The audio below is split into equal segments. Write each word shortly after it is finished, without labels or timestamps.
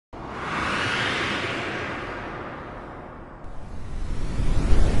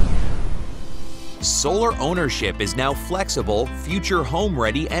Solar ownership is now flexible, future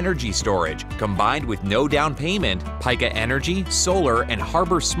home-ready energy storage. Combined with no down payment, Pika Energy, Solar, and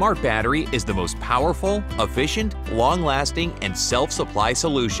Harbor Smart Battery is the most powerful, efficient, long-lasting, and self-supply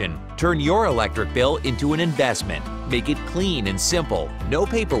solution. Turn your electric bill into an investment. Make it clean and simple. No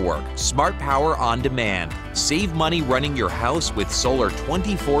paperwork. Smart power on demand. Save money running your house with solar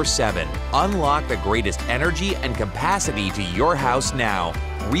 24/7. Unlock the greatest energy and capacity to your house now.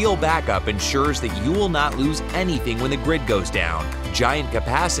 Real backup ensures that you will not lose anything when the grid goes down. Giant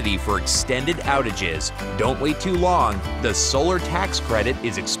capacity for extended outages. Don't wait too long. The solar tax credit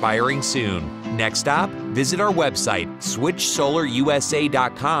is expiring soon. Next stop, visit our website,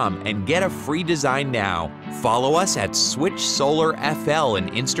 SwitchSolarUSA.com, and get a free design now. Follow us at SwitchSolarFL on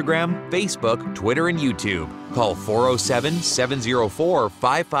Instagram, Facebook, Twitter, and YouTube. Call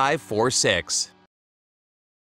 407-704-5546.